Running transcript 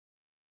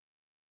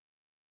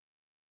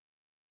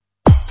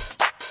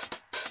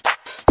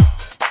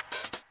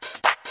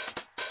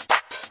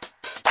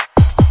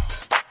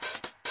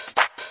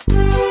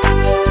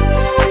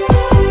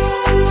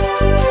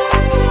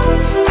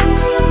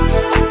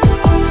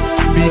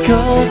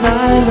because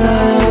I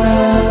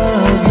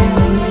love you.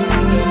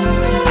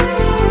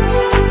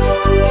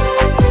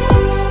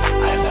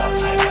 I love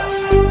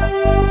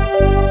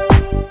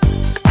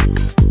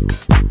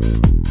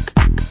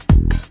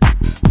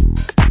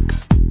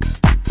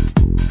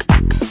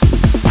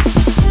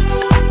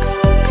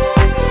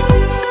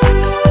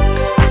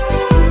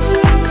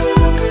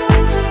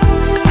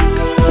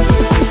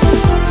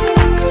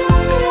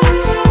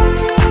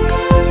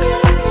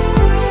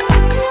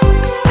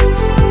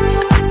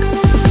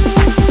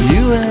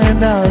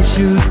I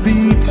should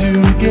be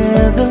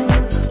together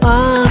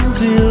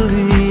until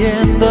the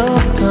end of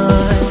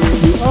time.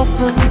 You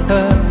often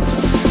heard,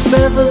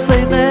 never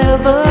say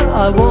never,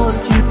 I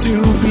want you to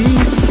be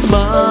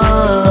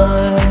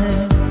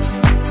mine.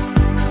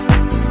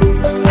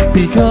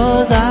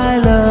 Because I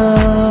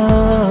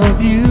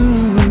love you.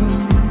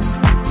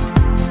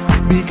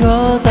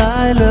 Because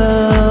I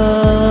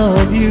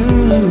love you.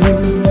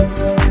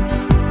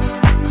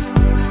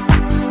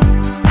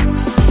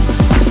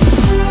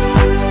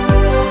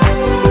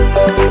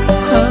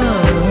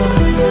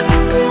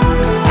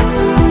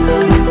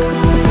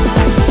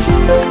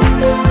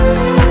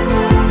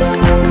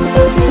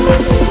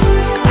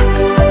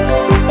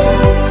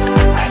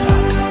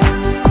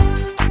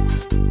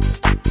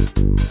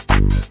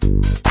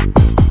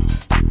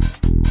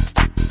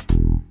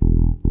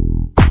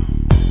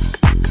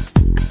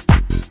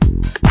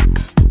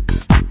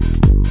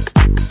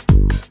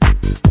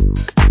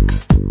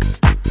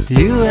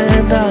 You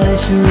and I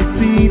should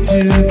be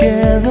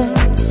together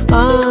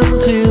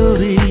until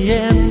the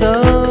end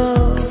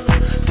of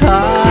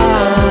time.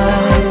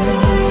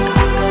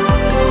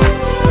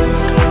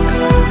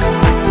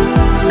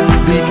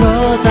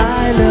 Because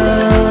I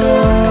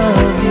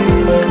love you.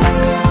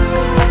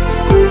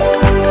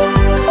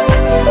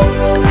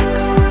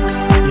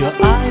 Your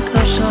eyes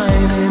are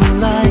shining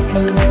like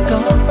a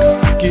star.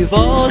 Give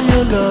all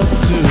your love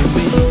to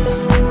me.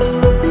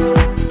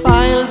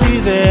 I'll be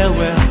there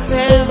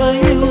wherever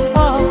you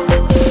are,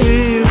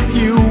 if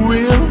you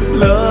will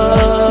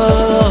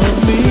love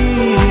me.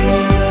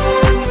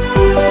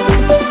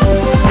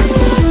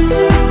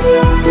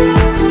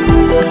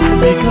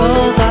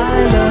 Because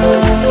I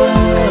love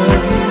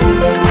you.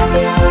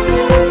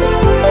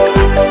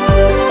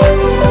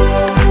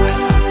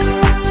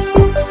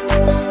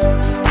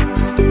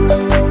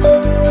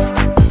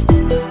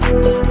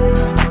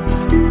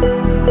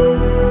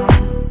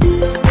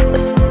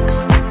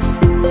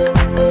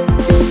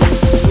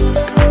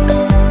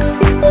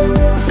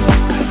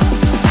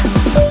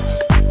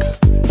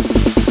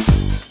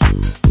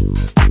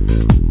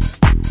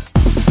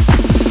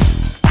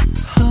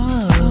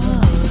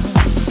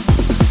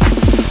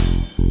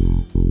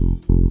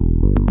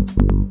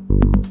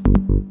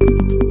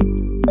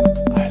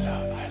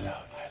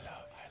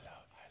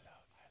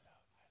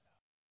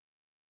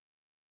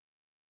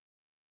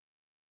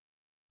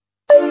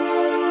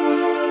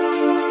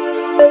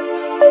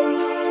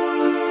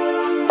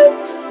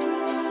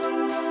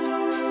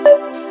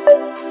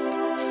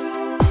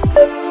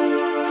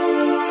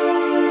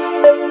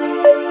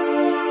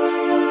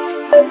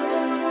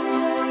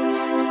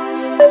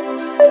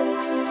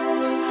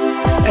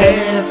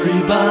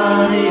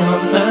 Everybody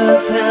on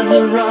earth has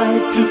a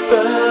right to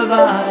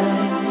survive.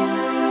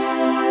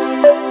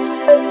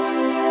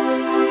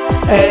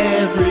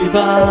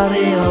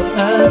 Everybody on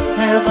earth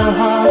has a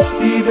heart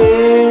deep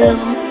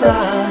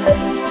inside.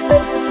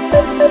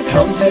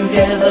 Come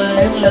together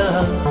in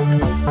love.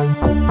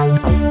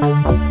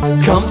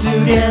 Come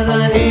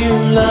together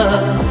in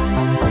love.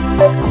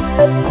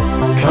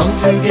 Come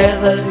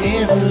together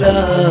in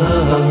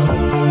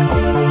love.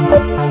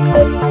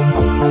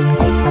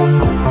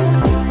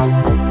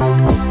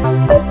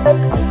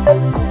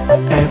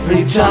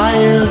 Every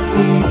child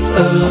needs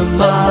a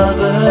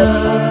mother.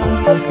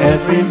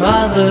 Every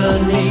mother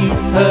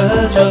needs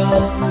her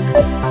job.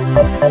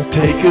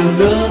 Take a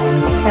look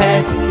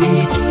at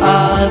each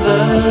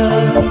other.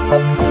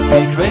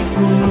 Be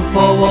grateful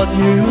for what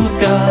you've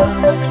got.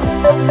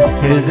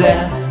 Is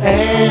there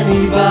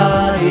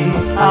anybody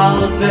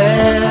out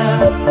there?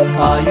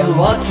 Are you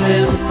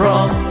watching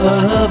from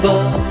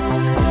above?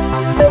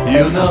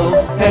 You know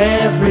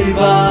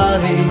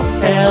everybody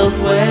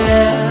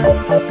elsewhere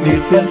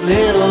needs this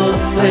little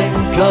thing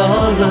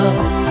called love.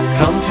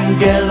 Come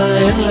together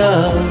in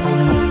love.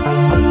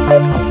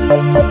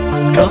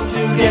 Come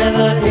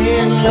together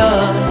in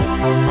love.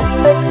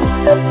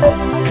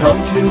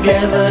 Come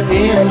together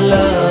in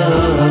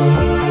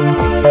love.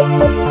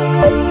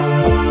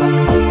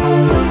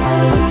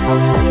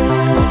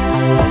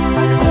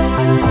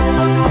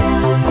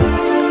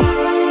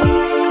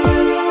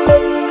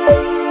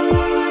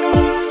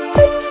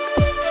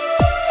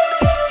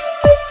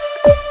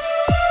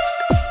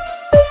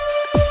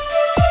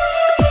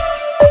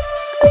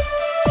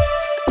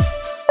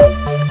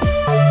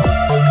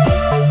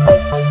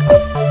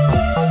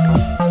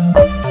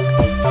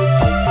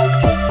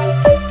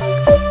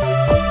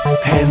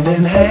 Hand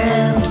in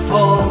hand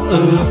for a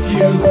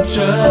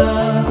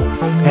future.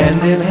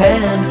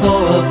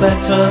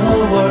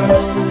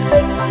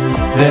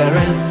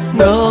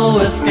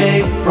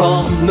 escape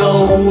from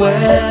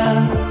nowhere,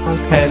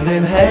 hand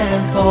in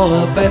hand for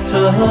a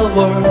better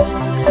world.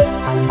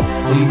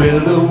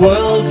 Build a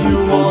world you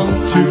want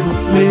to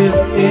live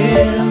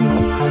in,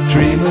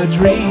 dream a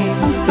dream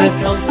that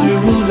comes to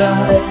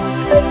life.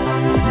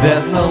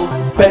 There's no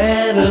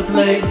better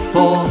place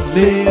for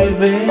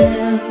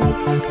living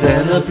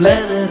than a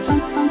planet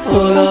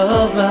full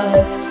of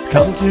life.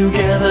 Come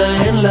together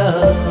in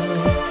love.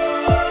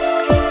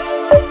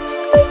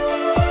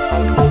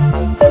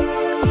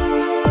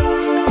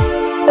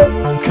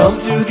 Come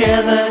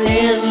together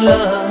in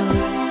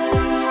love.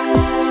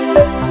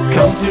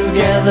 Come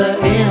together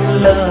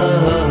in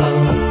love.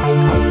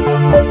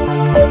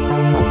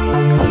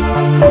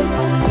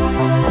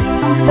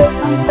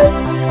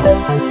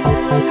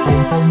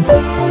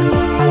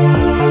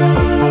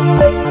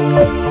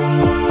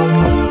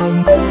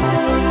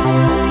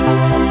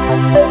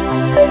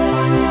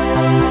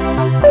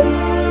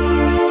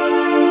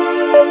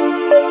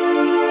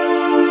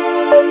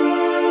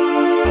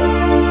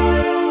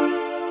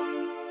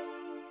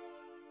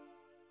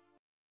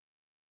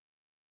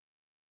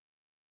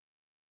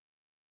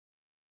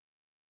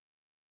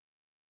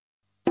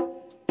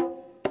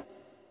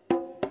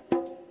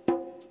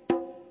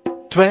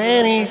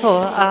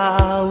 "24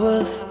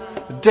 hours,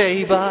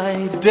 day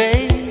by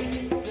day,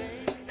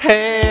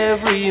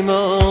 every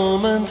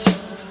moment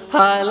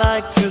I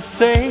like to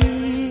say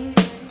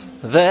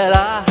that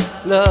I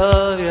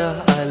love you,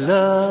 I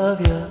love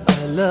you,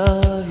 I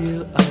love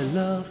you, I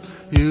love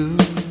you.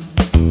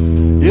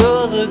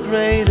 You're the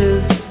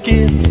greatest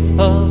gift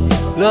of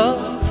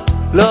love.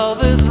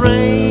 Love is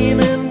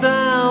raining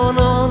down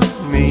on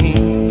me.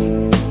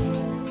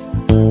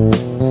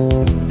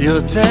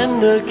 Your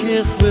tender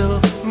kiss will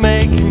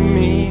make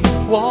me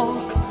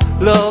walk.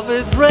 Love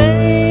is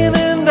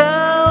raining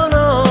down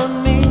on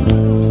me.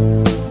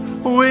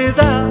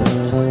 Without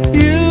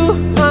you,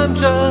 I'm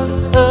just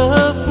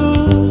a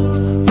fool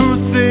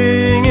who's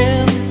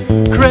singing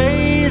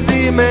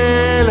crazy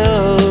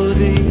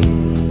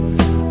melodies.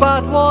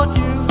 But what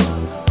you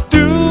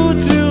do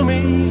to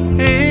me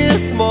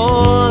is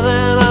more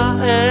than I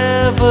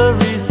ever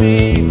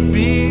received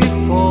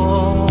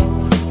before.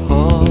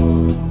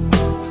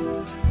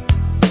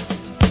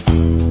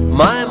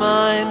 My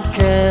mind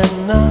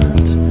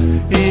cannot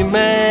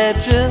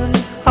imagine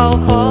how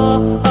far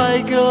I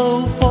go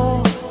for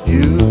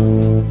you.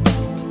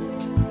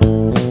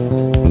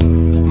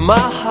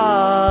 My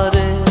heart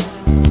is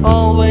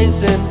always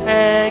in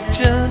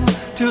action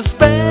to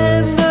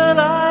spend a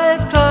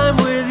lifetime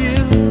with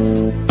you.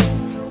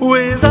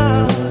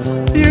 Without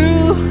you,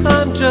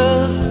 I'm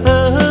just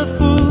a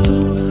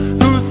fool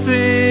who's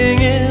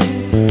singing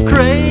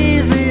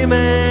crazy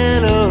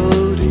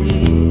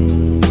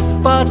melodies.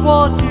 But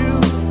what you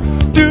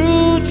do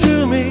to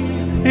me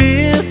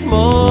is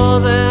more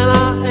than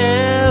I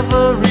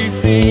ever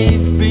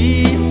received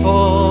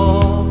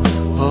before.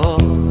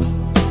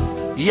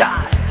 Yeah.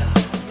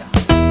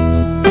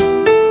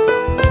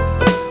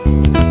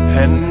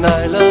 And I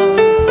love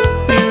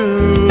you.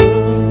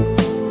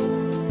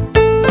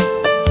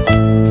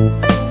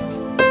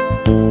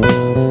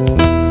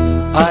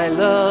 I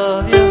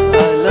love you,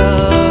 I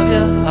love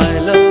you, I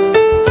love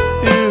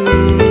you.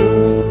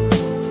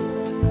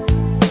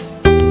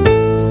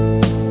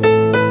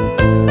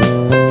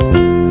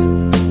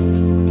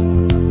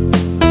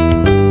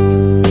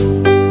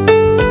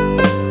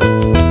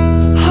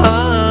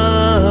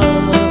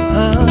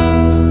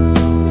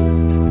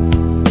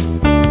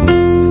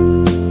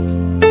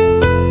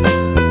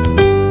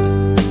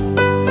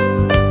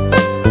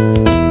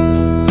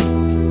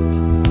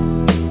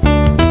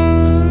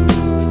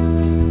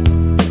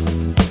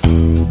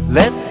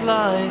 Let's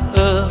fly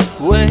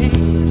away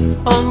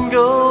on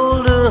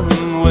golden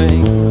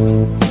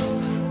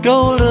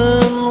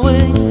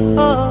wings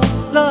of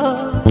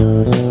love.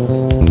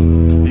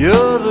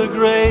 You're the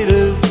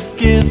greatest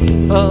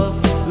gift of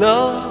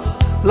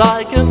love,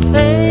 like an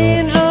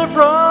angel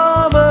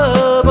from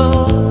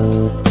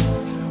above.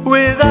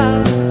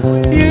 Without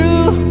you,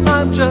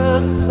 I'm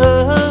just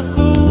a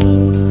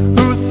fool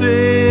who's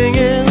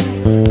singing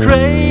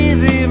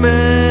crazy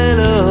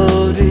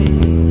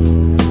melodies.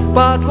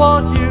 But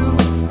what you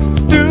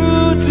do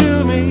to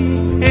me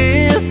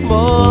is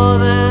more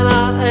than I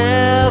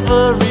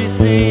ever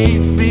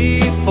received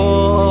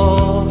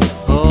before.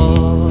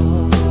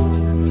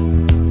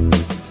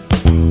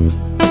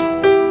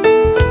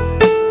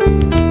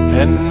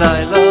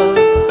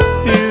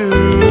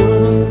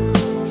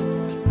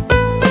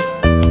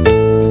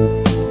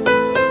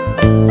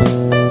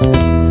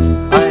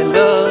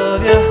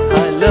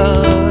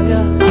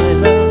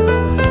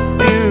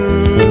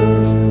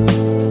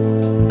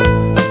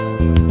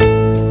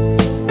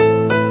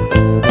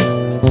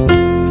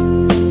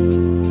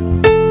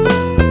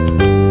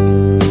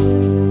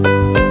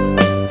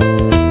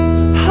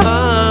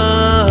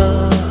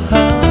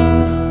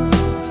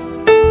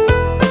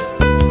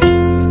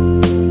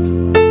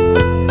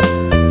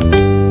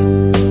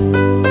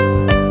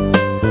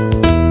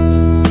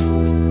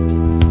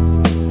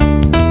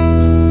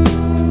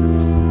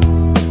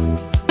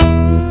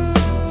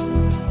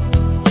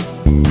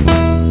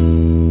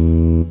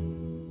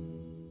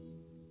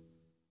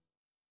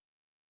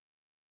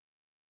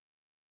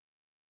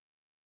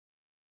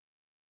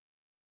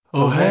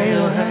 Oh hey,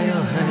 oh hey,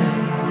 oh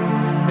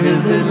hey,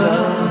 is it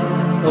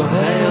love? Oh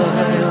hey, oh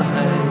hey, oh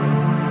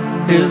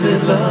hey, is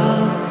it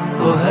love?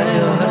 Oh hey,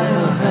 oh hey,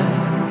 oh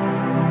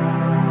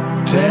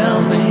hey,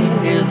 tell me,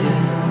 is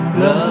it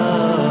love?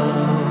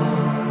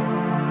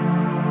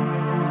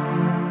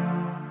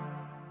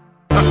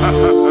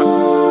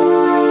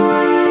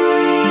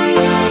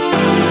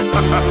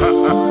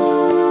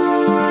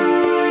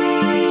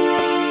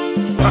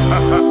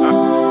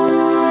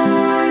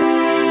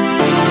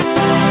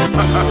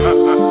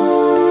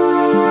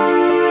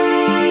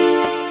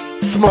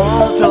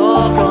 Small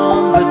talk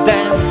on the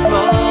dance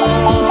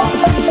floor,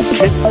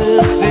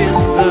 kisses in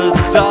the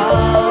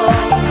dark,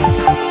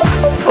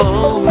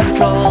 phone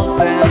calls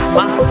and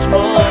much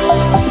more,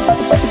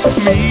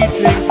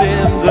 meetings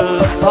in the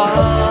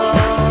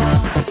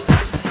park.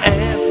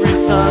 Every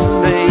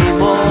Sunday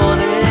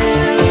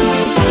morning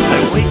I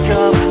wake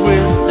up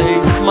with a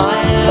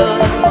smile,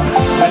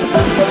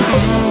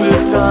 the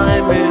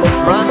time is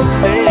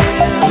running,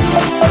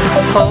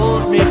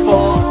 hold me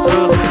for a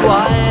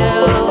while.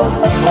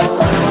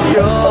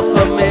 Your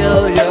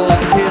familiar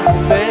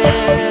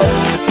kisses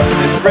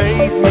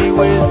embrace me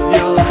with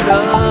your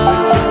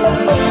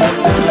love.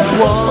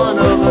 One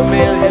of a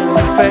million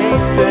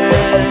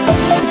faces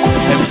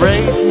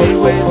embrace me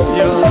with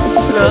your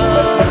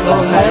love.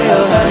 Oh hey,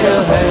 oh hey,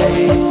 oh hey,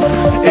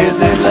 is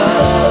it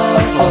love?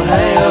 Oh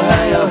hey, oh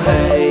hey, oh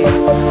hey,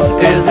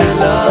 is it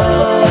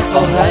love?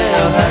 Oh hey,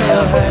 oh hey,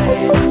 oh hey,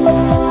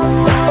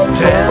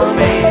 tell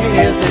me,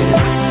 is it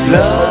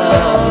love?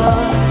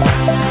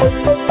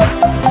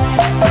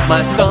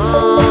 My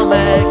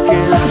stomach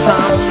is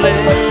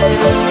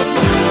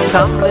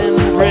tumbling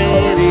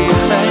pretty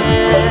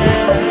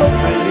fast.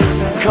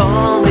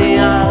 Call me,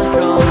 I'll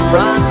come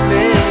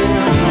running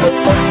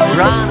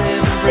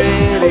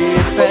pretty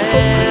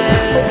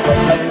fast.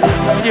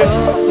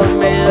 Your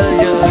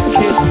familiar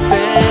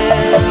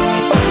kisses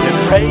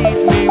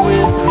embrace me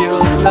with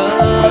your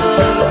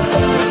love.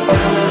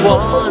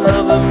 One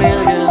of a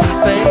million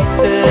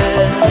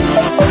faces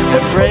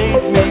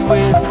embrace me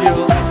with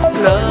your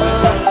love.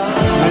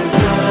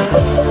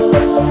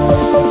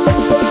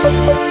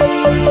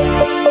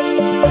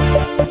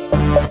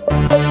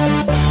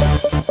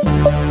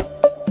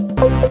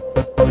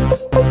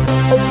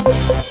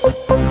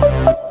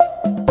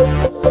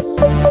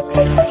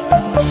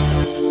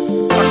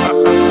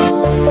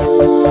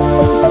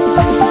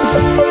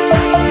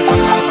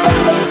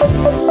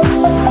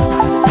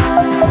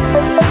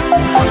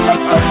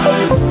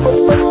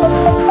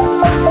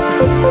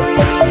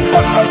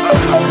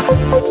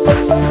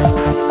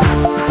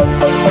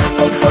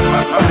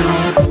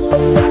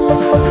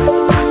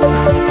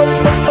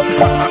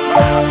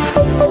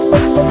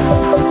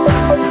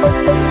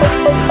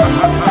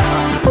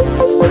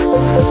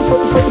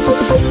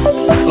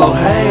 Oh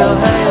hey, oh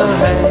hey, oh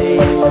hey,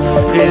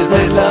 is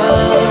it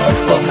love?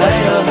 Oh hey,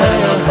 oh hey,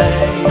 oh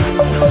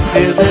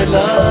hey, is it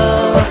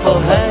love? Oh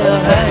hey, oh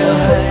hey, oh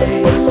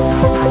hey,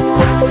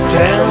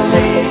 tell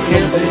me,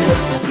 is it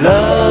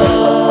love?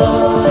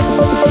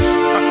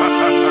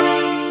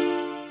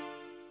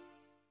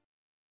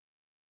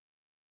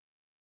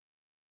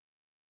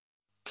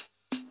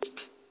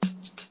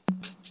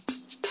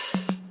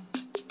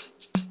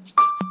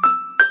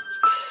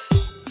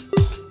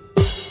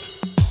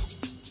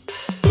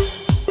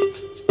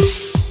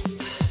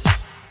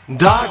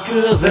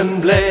 Darker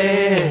than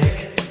black,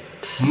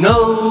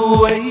 no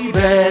way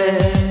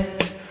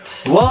back.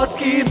 What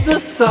keeps the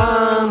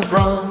sun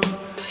from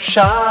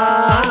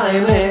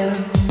shining?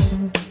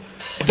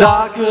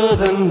 Darker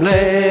than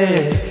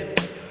black,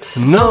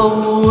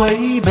 no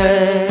way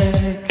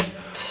back.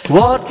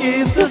 What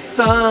keeps the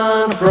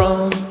sun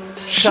from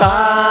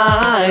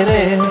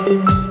shining?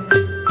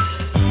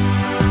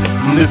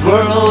 This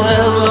world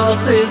has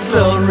lost its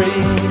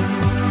glory,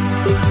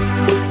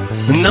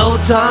 no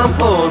time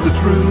for the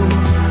truth,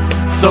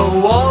 so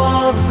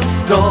what's the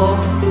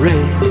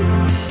story?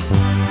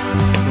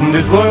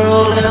 This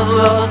world has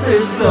lost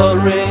its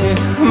story,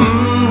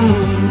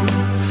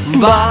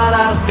 but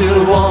I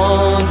still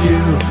want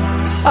you,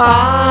 I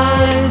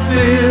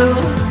still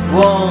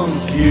want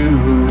you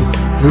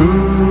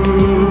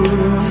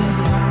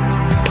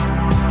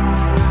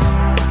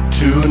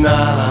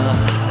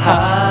tonight.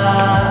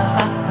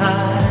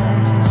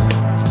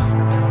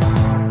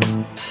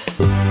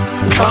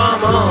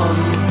 Come on,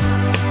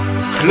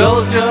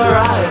 close your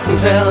eyes and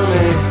tell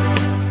me,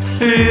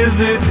 is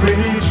it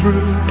really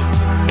true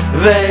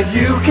that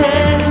you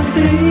can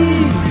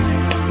see?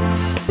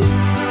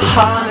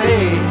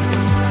 Honey,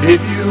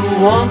 if you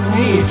want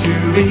me to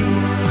be,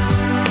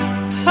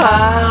 I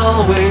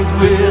always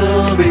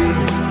will be,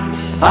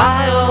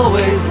 I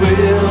always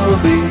will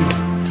be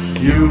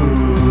yours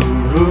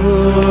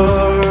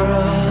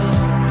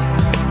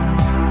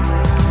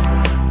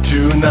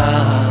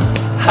tonight.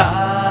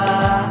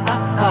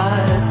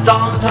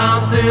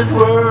 Sometimes this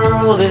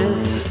world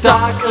is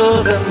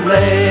darker than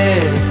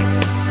black,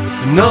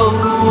 no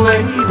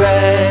way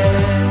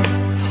back.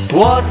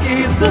 What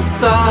keeps the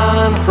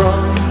sun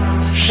from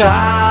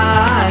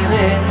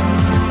shining?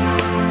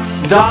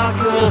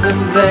 Darker than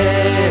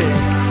black,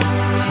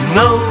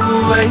 No,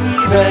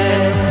 baby.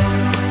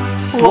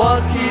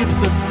 What keeps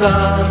the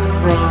sun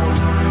from?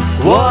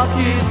 What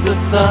keeps the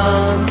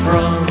sun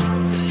from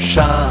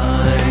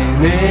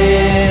shining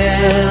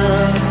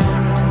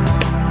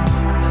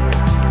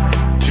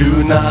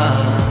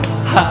tonight?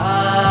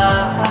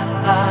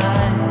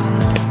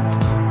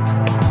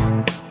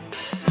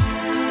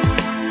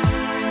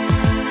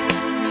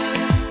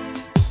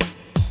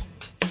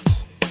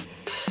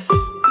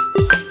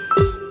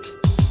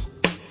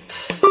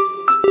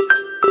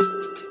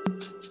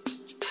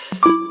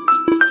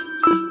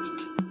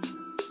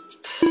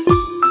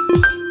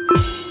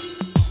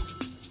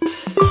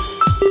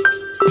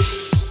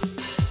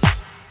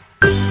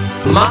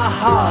 My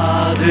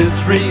heart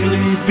is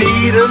really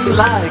beating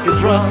like a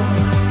drum,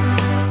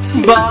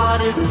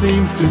 but it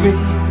seems to me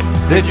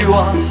that you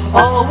are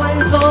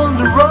always on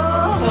the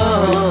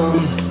run.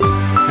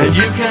 And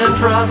you can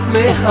trust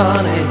me,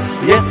 honey,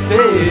 yes,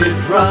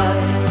 it's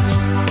right.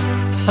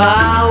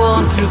 I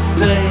want to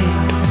stay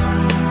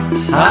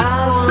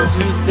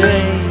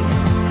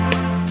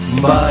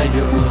by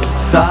your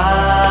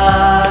side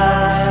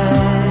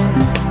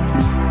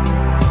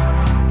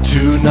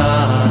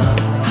tonight.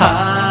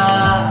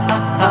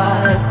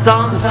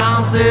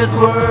 Sometimes this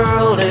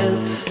world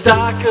is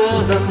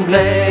darker than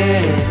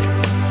black.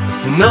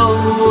 No,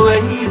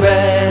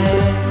 baby.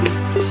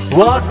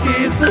 What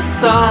keeps the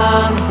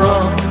sun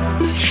from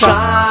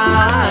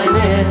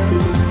shining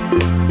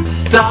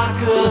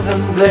darker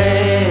than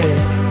black?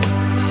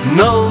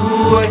 No,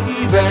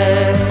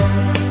 baby.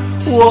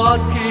 What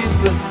keeps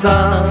the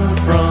sun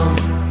from?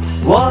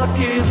 What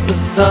keeps the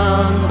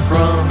sun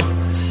from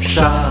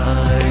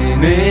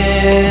shining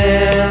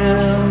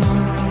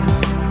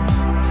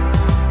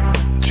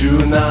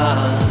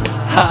tonight?